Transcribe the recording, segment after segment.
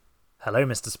Hello,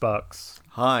 Mr. Sparks.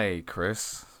 Hi,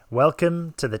 Chris.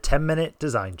 Welcome to the 10-minute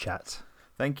design chat.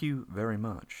 Thank you very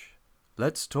much.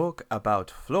 Let's talk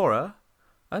about flora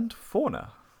and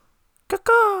fauna.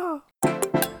 Caw-caw!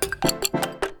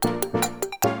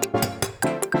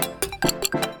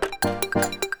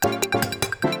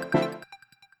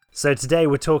 So today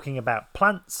we're talking about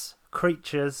plants,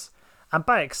 creatures, and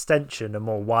by extension, and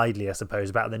more widely, I suppose,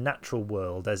 about the natural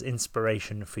world as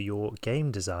inspiration for your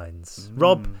game designs.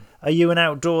 Rob, are you an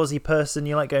outdoorsy person?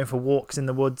 You like going for walks in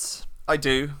the woods? I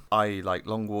do. I like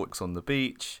long walks on the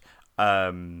beach.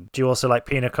 Do you also like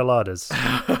pina coladas?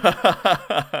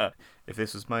 If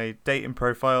this was my dating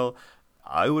profile,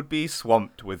 I would be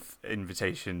swamped with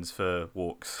invitations for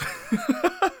walks.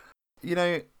 You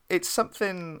know, there's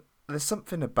something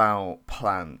about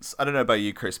plants. I don't know about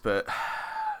you, Chris, but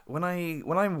when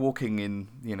I'm walking in,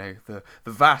 the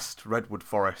vast redwood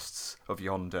forests of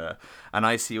yonder, and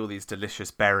I see all these delicious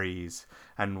berries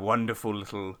and wonderful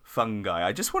little fungi,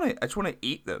 I just want to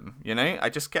eat them. I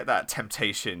just get that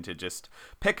temptation to just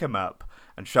pick them up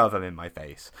and shove them in my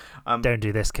face. Don't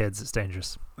do this, kids. It's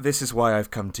dangerous. This is why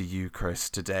I've come to you, Chris,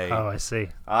 today. Oh, I see.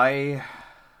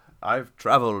 I've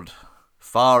travelled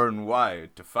far and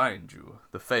wide to find you,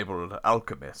 the fabled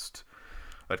alchemist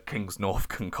at King's North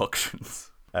Concoctions.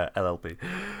 LLP.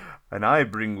 And I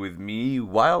bring with me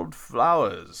wild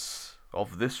flowers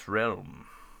of this realm.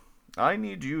 I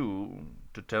need you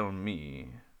to tell me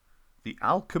the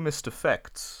alchemist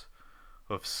effects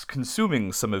of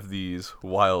consuming some of these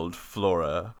wild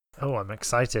flora. Oh, I'm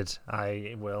excited.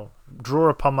 I will draw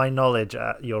upon my knowledge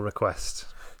at your request.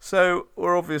 So,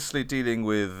 we're obviously dealing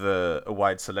with a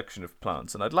wide selection of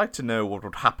plants, and I'd like to know what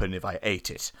would happen if I ate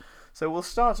it. So we'll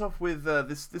start off with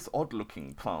this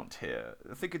odd-looking plant here.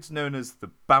 I think it's known as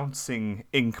the bouncing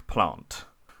ink plant.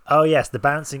 Oh, yes, the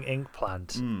bouncing ink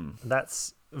plant.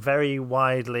 That's very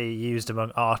widely used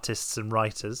among artists and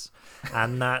writers,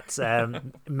 and that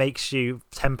makes you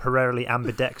temporarily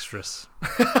ambidextrous.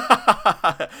 You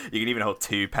can even hold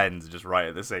two pens and just write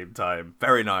at the same time.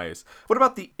 Very nice. What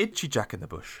about the itchy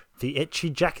jack-in-the-bush? The itchy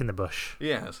jack-in-the-bush?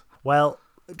 Yes. Well,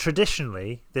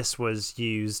 traditionally, this was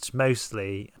used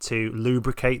mostly to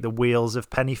lubricate the wheels of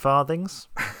penny farthings.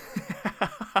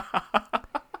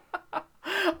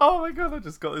 Oh my god, I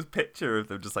just got this picture of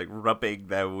them just rubbing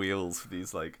their wheels for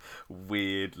these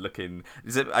weird looking.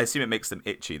 I assume it makes them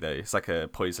itchy though. It's like a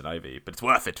poison ivy, but it's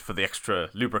worth it for the extra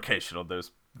lubrication on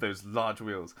those large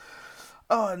wheels.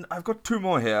 Oh, and I've got two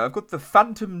more here. I've got the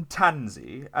phantom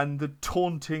tansy and the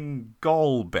taunting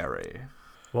gallberry.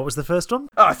 What was the first one?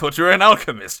 Oh, I thought you were an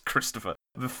alchemist, Christopher.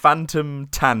 The phantom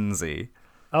tansy.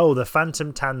 Oh, the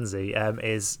phantom tansy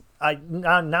is...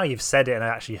 now you've said it and I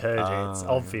actually heard it. It's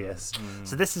obvious.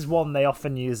 So this is one they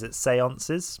often use at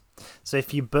seances. So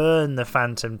if you burn the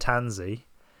phantom tansy,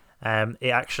 it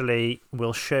actually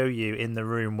will show you in the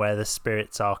room where the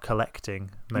spirits are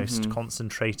collecting most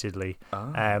concentratedly.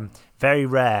 Very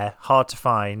rare, hard to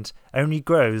find, only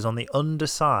grows on the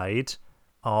underside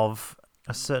of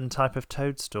a certain type of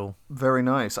toadstool. Very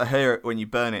nice. I hear when you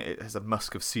burn it, it has a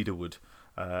musk of cedarwood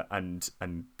and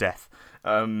death.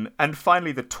 And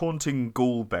finally, the taunting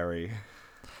gallberry.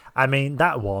 I mean,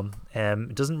 that one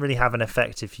doesn't really have an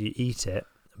effect if you eat it,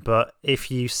 but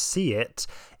if you see it,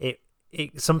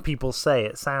 some people say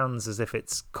it sounds as if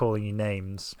it's calling you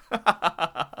names.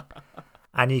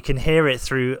 And you can hear it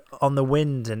through on the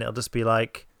wind, and it'll just be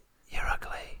like, "You're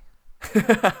ugly."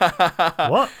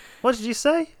 What? What did you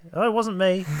say? Oh, it wasn't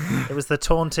me. It was the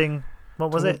taunting...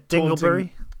 What was it? Dingleberry?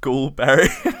 Gallberry.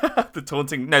 The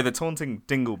taunting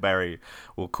dingleberry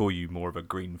will call you more of a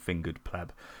green-fingered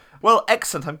pleb. Well,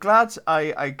 excellent. I'm glad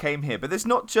I came here. But there's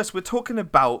not just... We're talking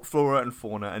about flora and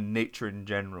fauna and nature in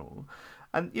general.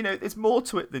 And, there's more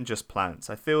to it than just plants.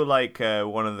 I feel like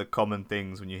one of the common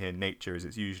things when you hear nature is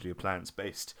it's usually a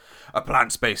plants-based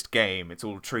game. It's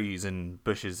all trees and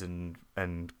bushes and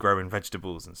growing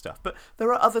vegetables and stuff. But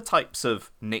there are other types of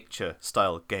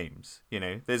nature-style games.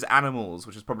 There's animals,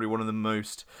 which is probably one of the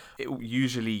most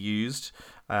usually used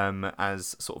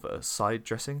as sort of a side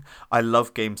dressing. I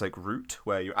love games like Root,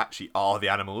 where you actually are the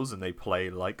animals and they play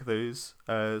like those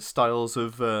styles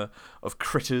of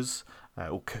critters.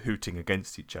 All cahooting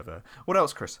against each other. What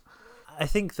else, Chris? I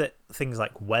think that things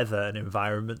like weather and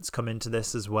environments come into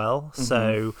this as well.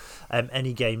 So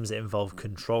any games that involve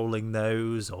controlling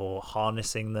those or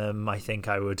harnessing them, I think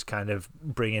I would kind of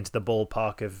bring into the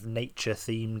ballpark of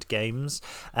nature-themed games.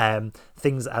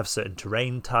 Things that have certain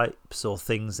terrain types or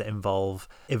things that involve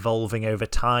evolving over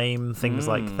time, things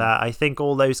like that. I think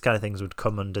all those kind of things would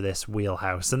come under this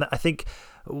wheelhouse. And I think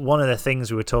one of the things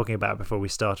we were talking about before we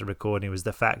started recording was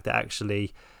the fact that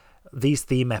actually these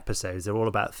theme episodes are all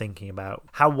about thinking about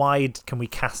how wide can we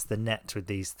cast the net with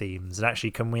these themes, and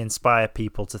actually can we inspire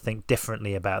people to think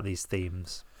differently about these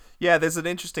themes. Yeah, there's an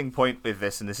interesting point with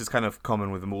this, and this is kind of common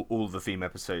with all the theme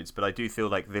episodes, but I do feel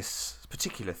like this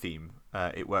particular theme,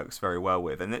 it works very well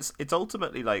with. And it's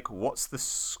ultimately like, what's the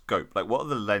scope? Like, what are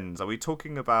the lens? Are we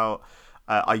talking about,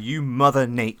 are you Mother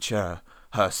Nature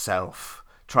herself,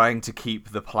 trying to keep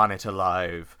the planet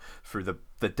alive through the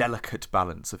delicate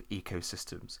balance of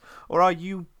ecosystems? Or are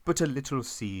you but a little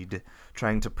seed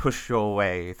trying to push your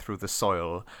way through the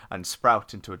soil and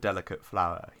sprout into a delicate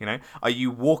flower? You know, are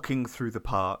you walking through the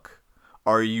park,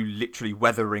 or are you literally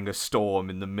weathering a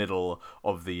storm in the middle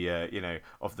of the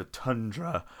of the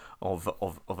tundra of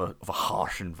a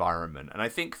harsh environment? And I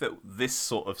think that this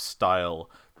sort of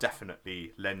style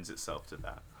definitely lends itself to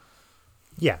that.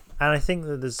 Yeah, and I think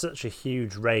that there's such a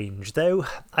huge range, though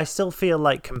I still feel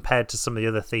like compared to some of the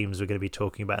other themes we're going to be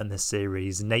talking about in this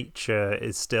series, nature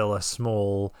is still a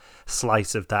small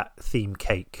slice of that theme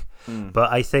cake.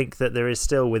 But I think that there is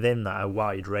still within that a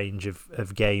wide range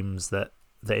of games that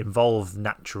involve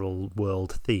natural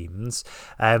world themes.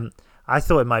 I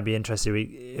thought it might be interesting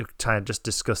we kind of just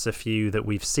discuss a few that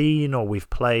we've seen or we've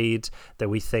played that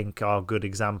we think are good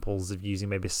examples of using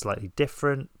maybe a slightly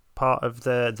different part of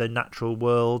the natural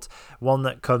world. One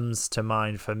that comes to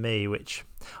mind for me, which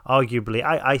arguably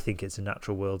I think it's a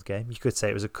natural world game, you could say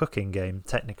it was a cooking game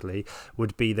technically,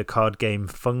 would be the card game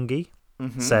Fungi.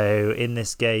 So in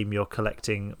this game you're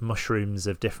collecting mushrooms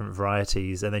of different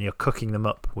varieties and then you're cooking them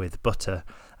up with butter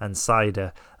and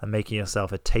cider and making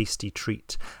yourself a tasty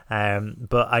treat.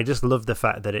 But I just love the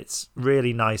fact that it's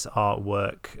really nice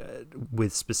artwork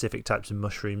with specific types of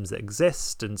mushrooms that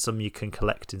exist, and some you can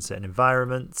collect in certain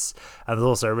environments. And there's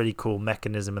also a really cool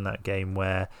mechanism in that game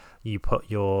where you put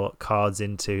your cards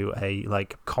into a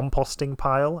like composting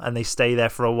pile and they stay there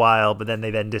for a while, but then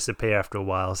they disappear after a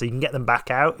while, so you can get them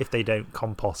back out if they don't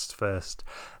compost first.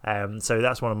 So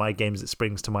that's one of my games that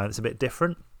springs to mind that's a bit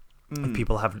different. If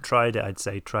people haven't tried it, I'd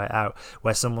say try it out,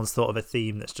 where someone's thought of a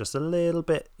theme that's just a little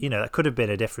bit, that could have been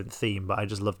a different theme, but I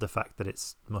just love the fact that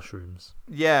it's mushrooms.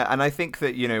 Yeah, and I think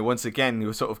that, once again,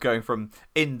 you're sort of going from,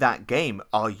 in that game,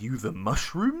 are you the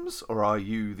mushrooms or are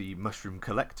you the mushroom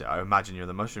collector? I imagine you're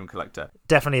the mushroom collector.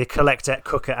 Definitely a collector,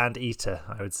 cooker and eater,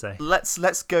 I would say.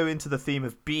 Let's go into the theme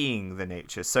of being the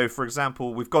nature. So, for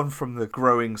example, we've gone from the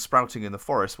growing, sprouting in the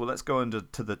forest. Well, let's go into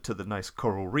to the nice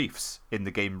coral reefs in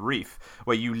the game Reef,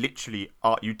 where you literally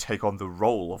you take on the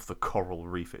role of the coral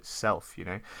reef itself,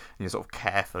 and you're sort of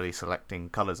carefully selecting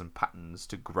colours and patterns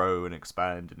to grow and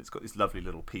expand, and it's got these lovely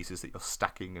little pieces that you're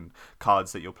stacking and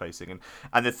cards that you're placing,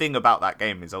 and the thing about that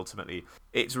game is ultimately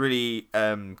it's really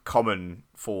common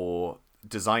for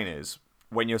designers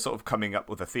when you're sort of coming up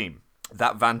with a theme.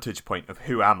 That vantage point of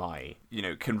who am I,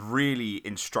 can really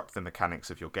instruct the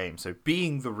mechanics of your game. So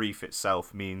being the reef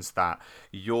itself means that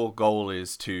your goal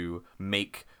is to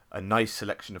make a nice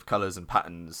selection of colours and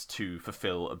patterns to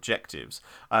fulfill objectives.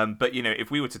 But, if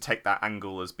we were to take that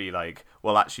angle as be like,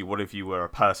 well, actually, what if you were a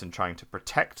person trying to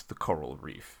protect the coral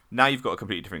reef? Now you've got a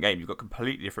completely different game. You've got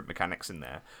completely different mechanics in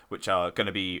there, which are going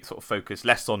to be sort of focused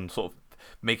less on sort of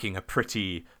making a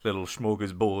pretty little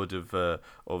smorgasbord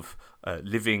of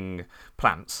living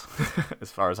plants,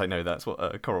 as far as I know, that's what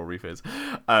a coral reef is,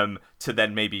 to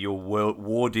then maybe you're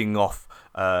warding off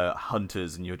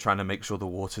hunters, and you're trying to make sure the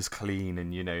water's clean,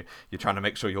 and you're trying to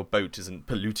make sure your boat isn't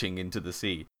polluting into the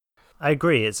sea. I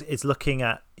agree. It's looking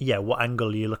at, what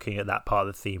angle you're looking at that part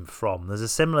of the theme from. There's a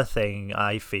similar thing,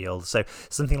 I feel. So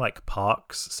something like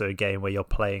parks. So a game where you're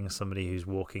playing somebody who's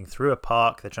walking through a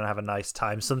park. They're trying to have a nice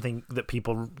time. Something that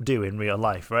people do in real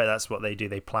life, right? That's what they do.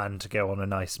 They plan to go on a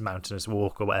nice mountainous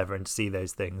walk or whatever and see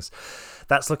those things.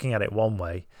 That's looking at it one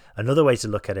way. Another way to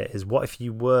look at it is, what if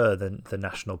you were the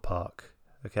national park?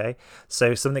 Okay,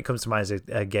 so something that comes to mind is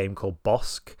a game called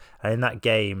Bosque, and in that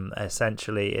game,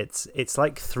 essentially, it's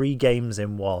like 3 games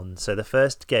in one. So the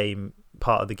first game,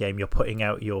 part of the game, you're putting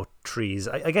out your trees.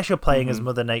 I guess you're playing as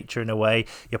Mother Nature in a way.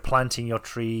 You're planting your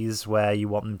trees where you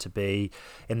want them to be.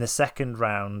 In the second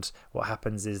round, what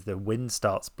happens is the wind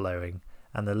starts blowing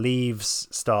and the leaves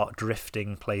start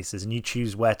drifting places, and you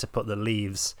choose where to put the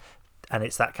leaves. And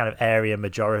it's that kind of area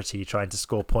majority trying to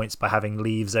score points by having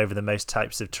leaves over the most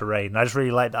types of terrain. And I just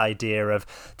really like the idea of,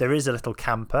 there is a little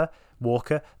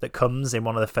walker that comes in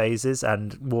one of the phases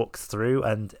and walks through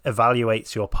and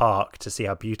evaluates your park to see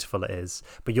how beautiful it is.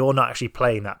 But you're not actually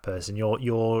playing that person.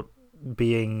 You're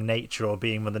being nature, or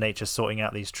being Mother Nature, sorting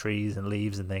out these trees and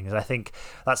leaves and things. And I think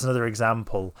that's another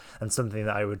example, and something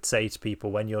that I would say to people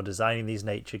when you're designing these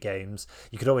nature games.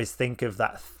 You could always think of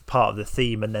that part of the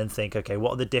theme and then think, okay,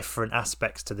 what are the different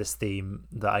aspects to this theme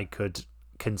that I could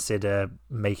consider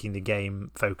making the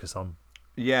game focus on.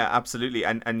 Yeah, absolutely.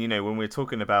 And when we're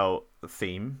talking about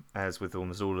theme, as with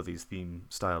almost all of these theme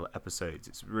style episodes,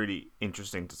 it's really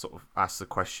interesting to sort of ask the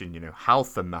question, how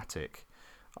thematic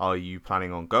are you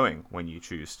planning on going when you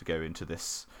choose to go into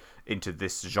this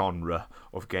genre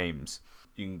of games?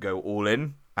 You can go all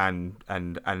in and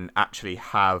actually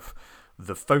have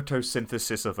the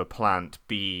photosynthesis of a plant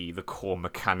be the core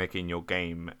mechanic in your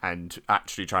game, and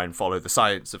actually try and follow the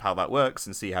science of how that works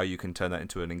and see how you can turn that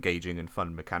into an engaging and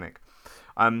fun mechanic.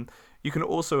 You can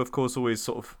also, of course, always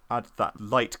sort of add that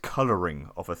light colouring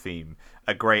of a theme.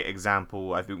 A great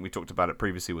example, I think we talked about it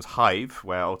previously, was Hive,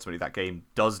 where ultimately that game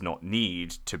does not need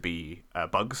to be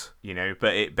bugs,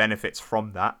 but it benefits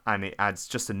from that, and it adds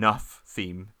just enough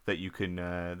theme that you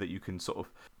can sort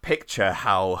of picture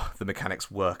how the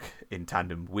mechanics work in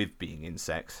tandem with being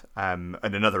insects. And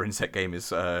another insect game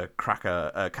is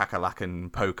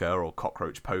Kakerlakan Poker, or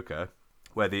Cockroach Poker,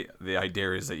 where the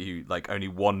idea is that you only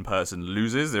one person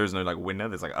loses. There is no winner.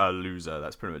 There's a loser.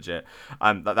 That's pretty much it.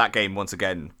 That game, once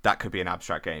again, that could be an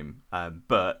abstract game,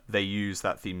 but they use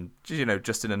that theme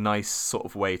just in a nice sort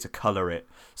of way to color it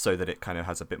so that it kind of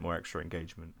has a bit more extra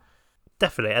engagement.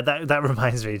 Definitely. That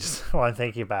reminds me, just while I'm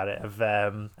thinking about it, of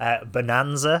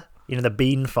Bonanza, the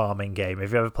bean farming game.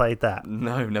 Have you ever played that?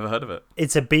 No, never heard of it.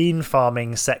 It's a bean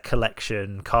farming set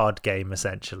collection card game,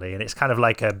 essentially, and it's kind of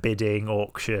like a bidding,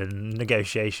 auction,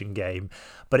 negotiation game,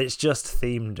 but it's just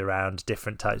themed around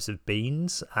different types of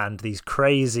beans and these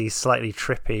crazy, slightly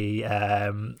trippy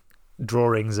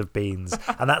drawings of beans.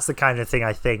 And that's the kind of thing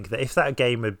I think that if that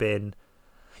game had been...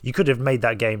 You could have made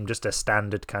that game just a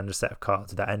standard kind of set of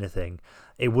cards without anything.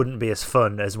 It wouldn't be as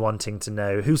fun as wanting to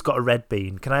know, who's got a red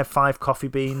bean? Can I have 5 coffee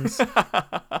beans?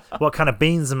 What kind of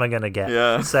beans am I going to get?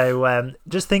 Yeah. So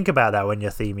just think about that when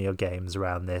you're theming your games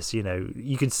around this.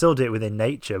 You can still do it within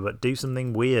nature, but do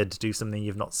something weird. Do something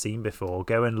you've not seen before.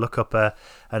 Go and look up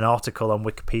an article on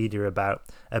Wikipedia about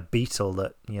a beetle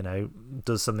that,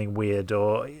 does something weird,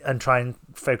 and try and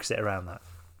focus it around that.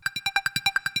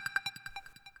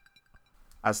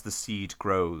 As the seed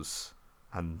grows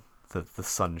and the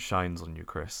sun shines on you,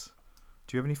 Chris,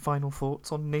 do you have any final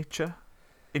thoughts on nature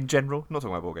in general? Not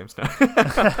talking about board games, no.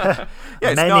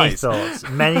 Yeah, it's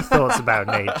many thoughts about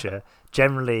nature,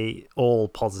 generally all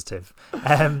positive.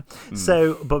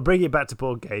 But bring it back to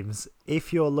board games.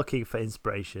 If you're looking for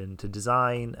inspiration to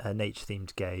design a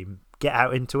nature-themed game, get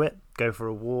out into it. Go for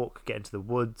a walk, get into the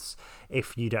woods.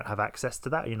 If you don't have access to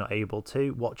that, you're not able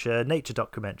to, watch a nature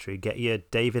documentary, get your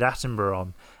David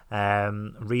Attenborough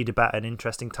on, read about an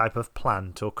interesting type of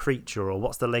plant or creature, or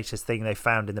what's the latest thing they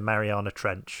found in the Mariana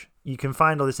Trench. You can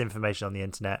find all this information on the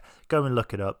internet. Go and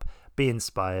look it up, be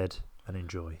inspired, and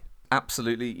enjoy.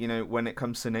 Absolutely. When it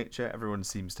comes to nature, everyone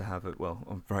seems to have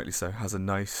rightly so, has a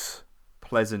nice,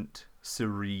 pleasant,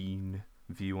 serene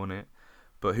view on it.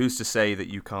 But who's to say that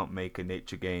you can't make a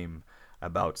nature game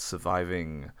about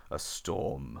surviving a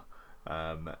storm?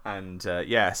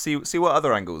 See what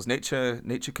other angles. Nature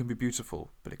can be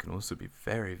beautiful, but it can also be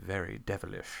very, very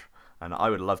devilish. And I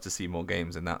would love to see more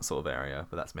games in that sort of area,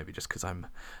 but that's maybe just because I'm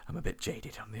a bit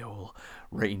jaded on the old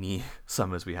rainy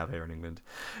summers we have here in England.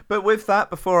 But with that,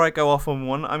 before I go off on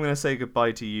one, I'm going to say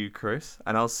goodbye to you, Chris,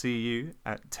 and I'll see you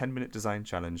at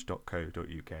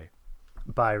 10minutedesignchallenge.co.uk.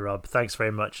 Bye, Rob. Thanks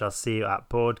very much. I'll see you at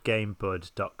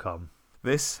boardgamebud.com.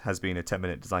 This has been a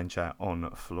 10-minute design chat on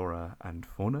flora and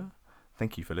fauna.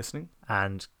 Thank you for listening.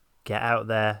 And get out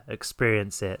there,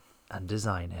 experience it, and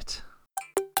design it.